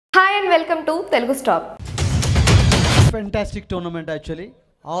Hi and welcome to Telugu Stop. Fantastic tournament actually.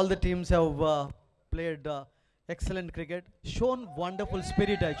 All the teams have played excellent cricket, shown wonderful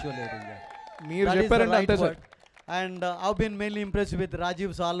spirit actually. That is the right word. And I've been mainly impressed with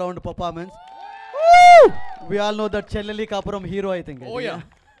Rajiv's all-round performance. We all know that Chellali Kapuram hero, I think. Oh yeah.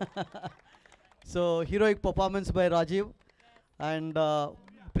 So heroic performance by Rajiv and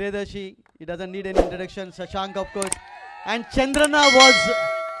Priyadarshi. He doesn't need any introduction. Shashank, of course, and Chandrana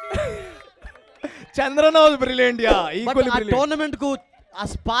was brilliant. Yeah, equally but brilliant. Tournament ku a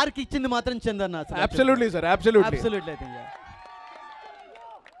spark ichindi matram Chandrana. Absolutely, sir. Absolutely. Absolutely, I think. Yeah.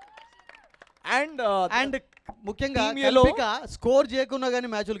 And ముఖ్యంగా Kalpika score చేయకున్నా గానీ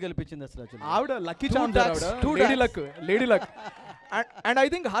మ్యాచ్లు గెలిపించింది అసలు. ఆవిడ lucky chance lady luck and I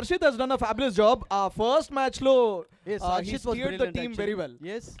think Harshit has done a fabulous job. First match lo he steered the team very well.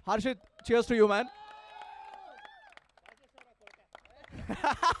 Yes, Harshit, cheers to you, man.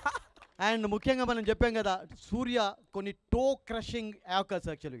 And ముఖ్యంగా మనం చెప్పాం కదా సూర్య కొన్ని to crushing acres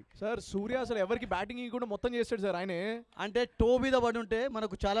actually. Sir సూర్య అసలు ఎవరికి batting కూడా మొత్తం చేస్తాడు సార్ ఆయనే. అంటే టో మీద పడి ఉంటే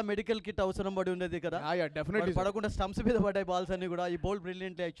మనకు చాలా మెడికల్ కిట్ అవసరం పడి ఉండేది కదా. డెఫినెట్లీ పడకుండా స్టంప్స్ మీద పడ్డాయి బాల్స్ అన్ని కూడా. ఈ bowl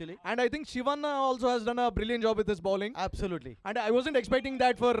brilliantly actually. And I think Shivanna also has done a brilliant job with his bowling. Absolutely. And I wasn't expecting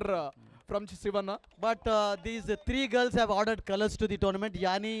that from Shivanna. But these three girls have ordered colors to the tournament.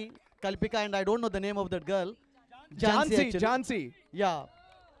 Yani, Kalpika, and I don't know the name of that girl. Jhansi. Yeah.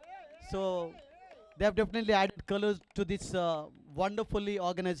 So they have definitely added colors to this wonderfully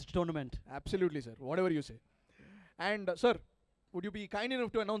organized tournament. Absolutely, sir. Whatever you say. And sir, would you be kind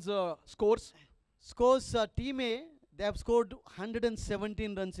enough to announce the scores? Scores, Team A, they have scored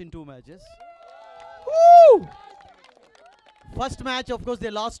 117 runs in 2 matches. Woo! First match, of course,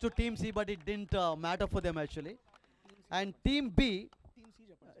 they lost to Team C, but it didn't matter for them actually. And Team B,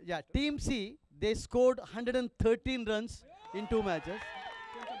 Team C, they scored 113 runs in 2 matches.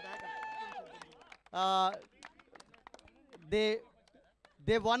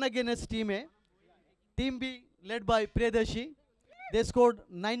 They won against Team A. Team B, led by Priyadarshi, they scored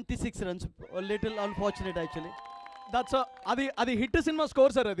 96 runs. A little unfortunate actually. That's adi hit cinema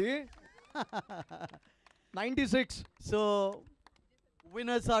score sir adi 96. So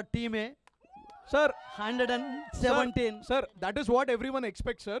winners are Team A. Sir, 117. Sir, that is what everyone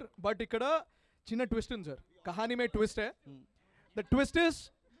expects, sir. But ikkada chinna twist in sir. Kahani mein twist hai. The twist is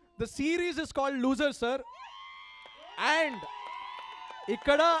the series is called Losers, sir. And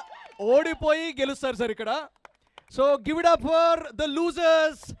ikkada odipoyi gelustar sir ikkada. So give it up for the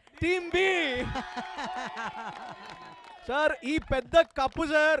losers, Team B. Sir, ee pedda kappu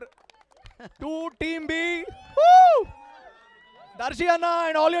sir to Team B. Woo! Darshi Anna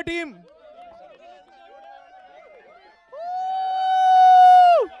and all your team.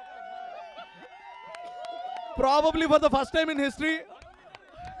 Probably for the first time in history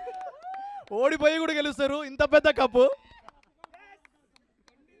ఓడిపోయి కూడా గెలుస్తారు ఇంత పెద్ద cup.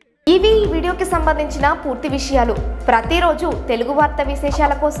 ఇవి ఈ వీడియోకి సంబంధించిన పూర్తి విషయాలు. ప్రతిరోజు తెలుగు వార్త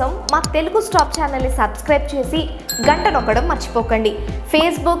విశేషాల కోసం మా తెలుగు స్టాప్ ఛానల్ని సబ్స్క్రైబ్ చేసి గంట నొక్కడం మర్చిపోకండి.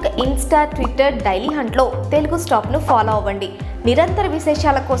 Facebook, Insta, Twitter, daily హంట్లో Telugu స్టాప్ను follow అవ్వండి. నిరంతర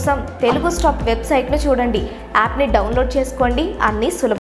విశేషాల కోసం తెలుగు స్టాప్ వెబ్సైట్ను చూడండి. యాప్ని డౌన్లోడ్ చేసుకోండి. అన్నీ సులభం.